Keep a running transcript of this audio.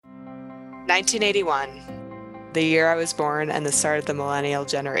1981, the year I was born and the start of the millennial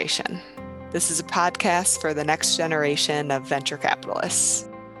generation. This is a podcast for the next generation of venture capitalists.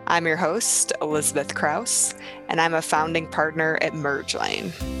 I'm your host, Elizabeth Kraus, and I'm a founding partner at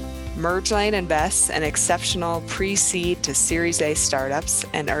MergeLane. MergeLane invests in exceptional pre-seed to Series A startups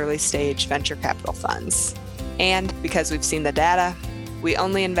and early-stage venture capital funds. And because we've seen the data, we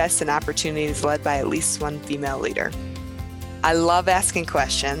only invest in opportunities led by at least one female leader. I love asking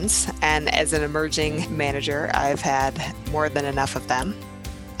questions, and as an emerging manager, I've had more than enough of them.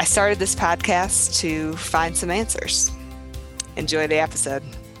 I started this podcast to find some answers. Enjoy the episode.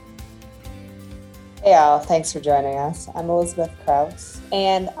 Hey all, thanks for joining us. I'm Elizabeth Kraus,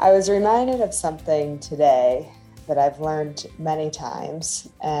 and I was reminded of something today that I've learned many times,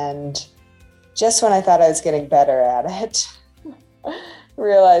 and just when I thought I was getting better at it,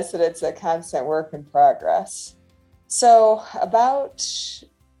 realized that it's a constant work in progress. So about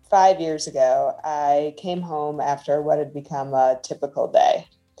 5 years ago, I came home after what had become a typical day.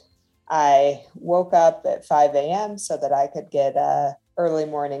 I woke up at 5 a.m. so that I could get an early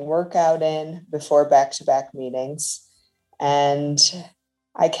morning workout in before back-to-back meetings. And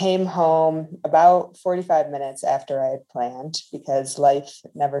I came home about 45 minutes after I had planned because life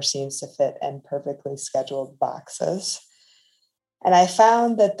never seems to fit in perfectly scheduled boxes. And I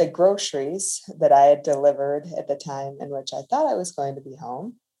found that the groceries that I had delivered at the time in which I thought I was going to be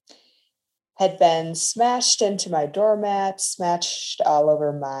home had been smashed into my doormat, smashed all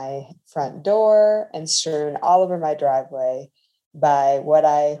over my front door, and strewn all over my driveway by what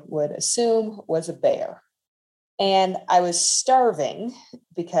I would assume was a bear. And I was starving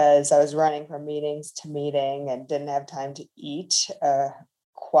because I was running from meetings to meeting and didn't have time to eat a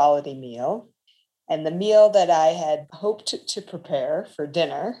quality meal. And the meal that I had hoped to prepare for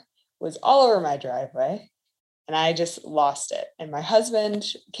dinner was all over my driveway, and I just lost it. And my husband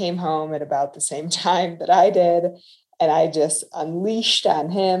came home at about the same time that I did, and I just unleashed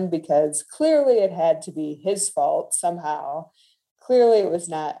on him because clearly it had to be his fault somehow. Clearly it was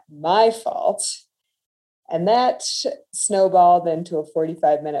not my fault. And that snowballed into a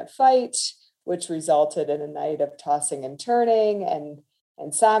 45-minute fight, which resulted in a night of tossing and turning and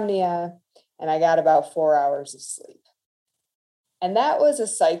insomnia. And I got about 4 hours of sleep. And that was a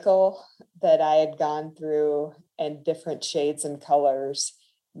cycle that I had gone through in different shades and colors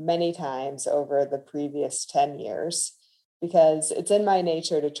many times over the previous 10 years, because it's in my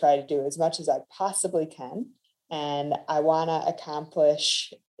nature to try to do as much as I possibly can. And I want to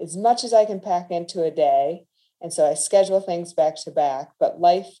accomplish as much as I can pack into a day. And so I schedule things back to back, but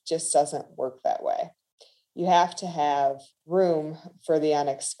life just doesn't work that way. You have to have room for the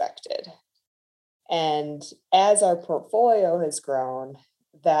unexpected. And as our portfolio has grown,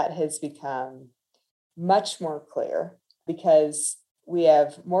 that has become much more clear because we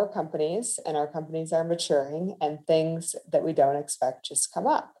have more companies and our companies are maturing and things that we don't expect just come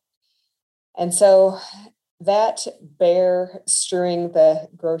up. And so that bear strewing the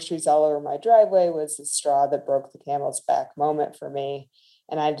groceries all over my driveway was the straw that broke the camel's back moment for me.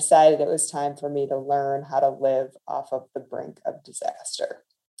 And I decided it was time for me to learn how to live off of the brink of disaster.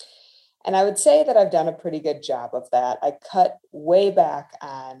 And I would say that I've done a pretty good job of that. I cut way back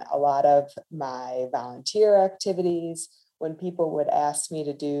on a lot of my volunteer activities. When people would ask me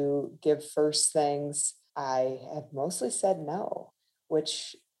to give first things, I have mostly said no,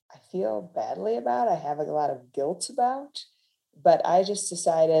 which I feel badly about. I have a lot of guilt about. But I just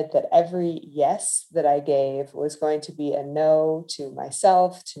decided that every yes that I gave was going to be a no to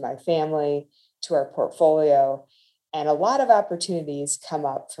myself, to my family, to our portfolio. And a lot of opportunities come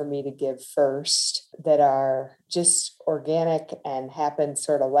up for me to give first that are just organic and happen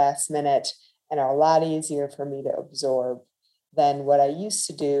sort of last minute and are a lot easier for me to absorb than what I used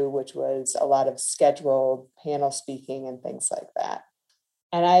to do, which was a lot of scheduled panel speaking and things like that.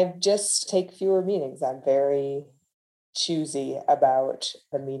 And I just take fewer meetings. I'm very choosy about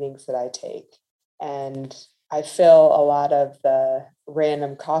the meetings that I take. And I fill a lot of the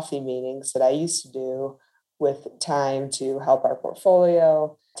random coffee meetings that I used to do with time to help our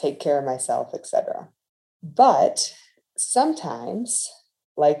portfolio, take care of myself, etc. But sometimes,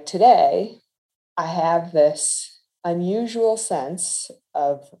 like today, I have this unusual sense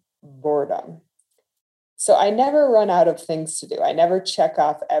of boredom. So I never run out of things to do. I never check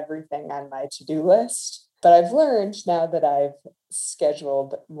off everything on my to-do list. But I've learned now that I've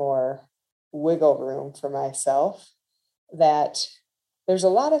scheduled more wiggle room for myself that there's a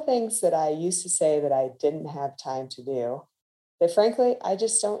lot of things that I used to say that I didn't have time to do that, frankly, I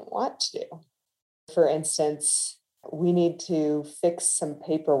just don't want to do. For instance, we need to fix some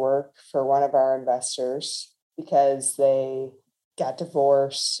paperwork for one of our investors because they got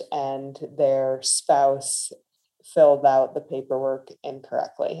divorced and their spouse filled out the paperwork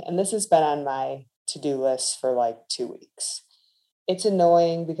incorrectly. And this has been on my to-do list for like 2 weeks. It's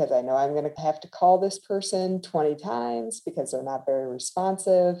annoying because I know I'm going to have to call this person 20 times because they're not very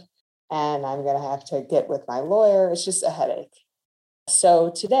responsive. And I'm going to have to get with my lawyer. It's just a headache. So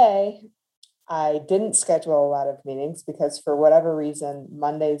today, I didn't schedule a lot of meetings because, for whatever reason,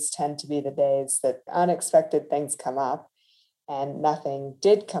 Mondays tend to be the days that unexpected things come up, and nothing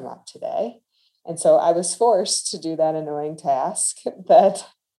did come up today. And so I was forced to do that annoying task that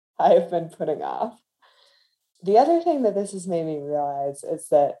I have been putting off. The other thing that this has made me realize is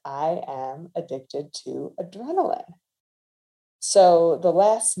that I am addicted to adrenaline. So the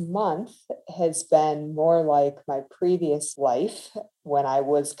last month has been more like my previous life when I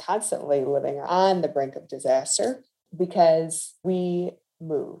was constantly living on the brink of disaster because we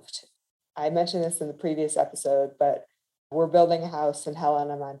moved. I mentioned this in the previous episode, but we're building a house in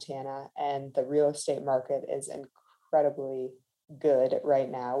Helena, Montana, and the real estate market is incredibly good right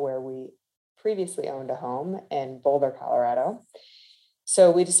now, where we previously owned a home in Boulder, Colorado. So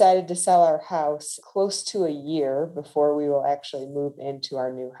we decided to sell our house close to a year before we will actually move into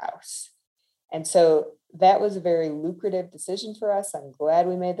our new house. And so that was a very lucrative decision for us. I'm glad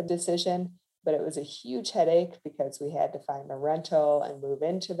we made the decision, but it was a huge headache because we had to find a rental and move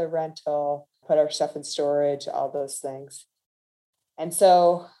into the rental, put our stuff in storage, all those things. And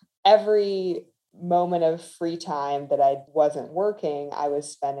so every moment of free time that I wasn't working, I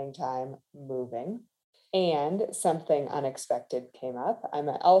was spending time moving. And something unexpected came up. I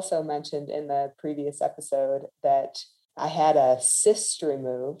also mentioned in the previous episode that I had a cyst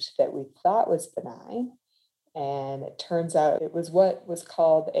removed that we thought was benign. And it turns out it was what was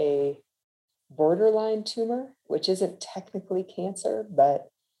called a borderline tumor, which isn't technically cancer, but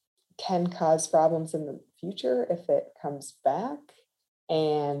can cause problems in the future if it comes back.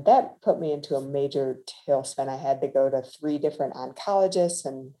 And that put me into a major tailspin. I had to go to 3 different oncologists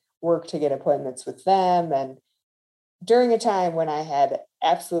and work to get appointments with them. And during a time when I had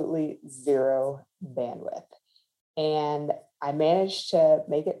absolutely zero bandwidth. And I managed to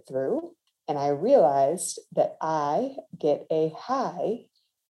make it through. And I realized that I get a high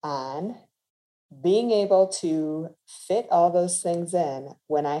on being able to fit all those things in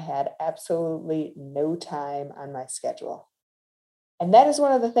when I had absolutely no time on my schedule. And that is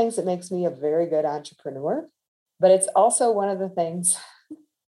one of the things that makes me a very good entrepreneur. But it's also one of the things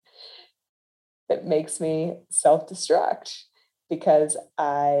that makes me self-destruct because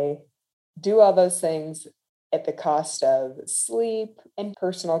I do all those things at the cost of sleep and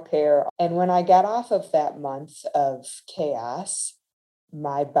personal care. And when I got off of that month of chaos,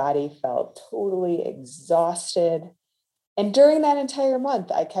 my body felt totally exhausted. And during that entire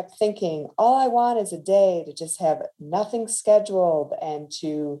month, I kept thinking, all I want is a day to just have nothing scheduled and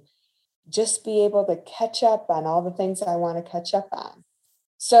to just be able to catch up on all the things I want to catch up on.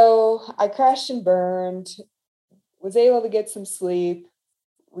 So I crashed and burned, was able to get some sleep,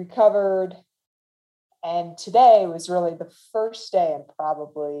 recovered. And today was really the first day in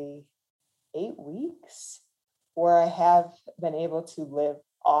probably 8 weeks where I have been able to live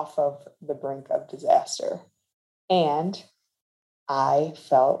off of the brink of disaster. And I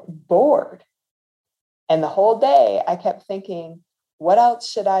felt bored. And the whole day I kept thinking, what else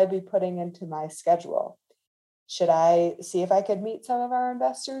should I be putting into my schedule? Should I see if I could meet some of our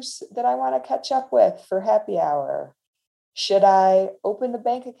investors that I want to catch up with for happy hour? Should I open the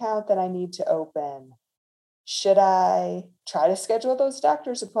bank account that I need to open? Should I try to schedule those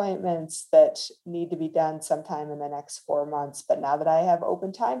doctor's appointments that need to be done sometime in the next 4 months? But now that I have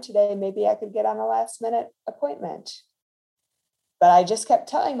open time today, maybe I could get on a last minute appointment. But I just kept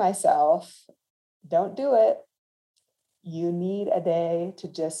telling myself, don't do it. You need a day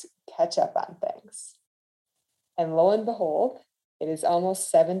to just catch up on things. And lo and behold, it is almost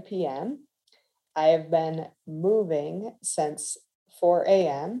 7 p.m. I have been moving since 4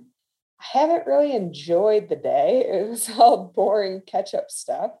 a.m. I haven't really enjoyed the day. It was all boring catch up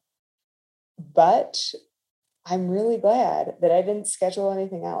stuff. But I'm really glad that I didn't schedule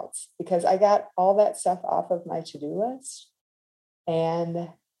anything else because I got all that stuff off of my to do list. And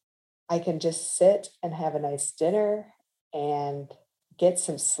I can just sit and have a nice dinner and get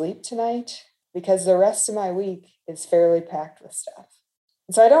some sleep tonight because the rest of my week is fairly packed with stuff.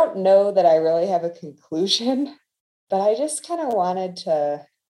 And so I don't know that I really have a conclusion, but I just kind of wanted to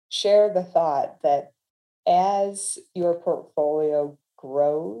share the thought that as your portfolio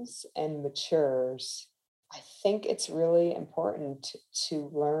grows and matures, I think it's really important to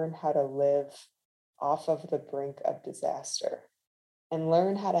learn how to live off of the brink of disaster and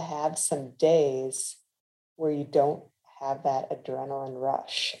learn how to have some days where you don't have that adrenaline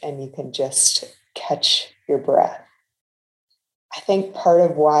rush and you can just catch your breath. I think part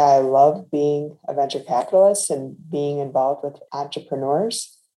of why I love being a venture capitalist and being involved with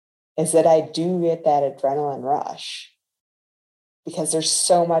entrepreneurs is that I do get that adrenaline rush because there's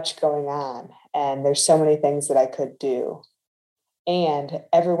so much going on and there's so many things that I could do. And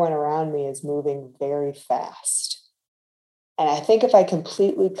everyone around me is moving very fast. And I think if I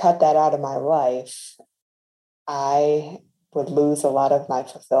completely cut that out of my life, I would lose a lot of my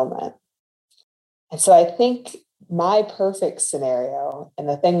fulfillment. And so I think my perfect scenario and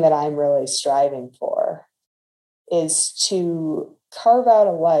the thing that I'm really striving for is to carve out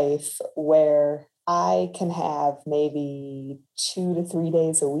a life where I can have maybe 2 to 3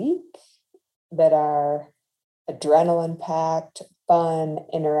 days a week that are adrenaline packed, fun,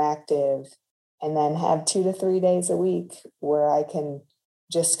 interactive, and then have 2 to 3 days a week where I can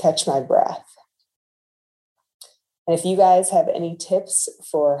just catch my breath. And if you guys have any tips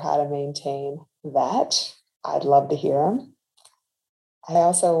for how to maintain that, I'd love to hear them. I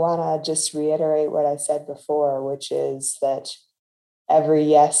also want to just reiterate what I said before, which is that every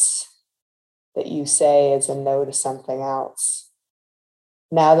yes that you say is a no to something else.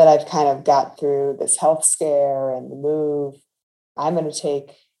 Now that I've kind of got through this health scare and the move, I'm going to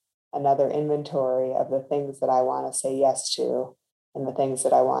take another inventory of the things that I want to say yes to and the things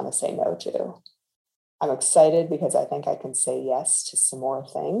that I want to say no to. I'm excited because I think I can say yes to some more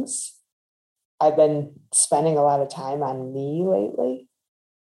things. I've been spending a lot of time on me lately,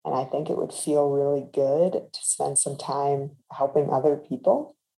 and I think it would feel really good to spend some time helping other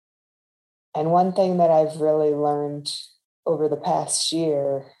people. And one thing that I've really learned over the past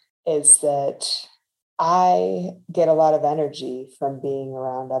year is that I get a lot of energy from being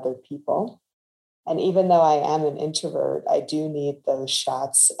around other people. And even though I am an introvert, I do need those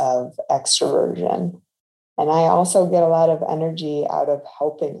shots of extroversion. And I also get a lot of energy out of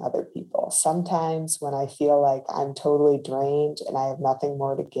helping other people. Sometimes when I feel like I'm totally drained and I have nothing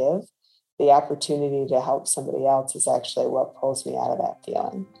more to give, the opportunity to help somebody else is actually what pulls me out of that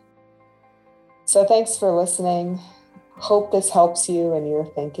feeling. So thanks for listening. Hope this helps you in your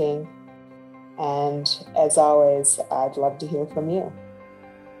thinking. And as always, I'd love to hear from you.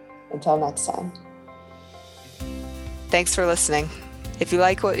 Until next time. Thanks for listening. If you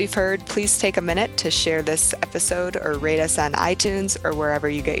like what you've heard, please take a minute to share this episode or rate us on iTunes or wherever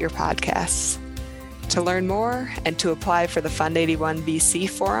you get your podcasts. To learn more and to apply for the Fund81 VC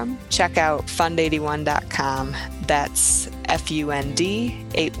Forum, check out fund81.com. That's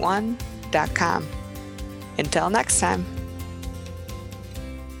FUND81.com. Until next time.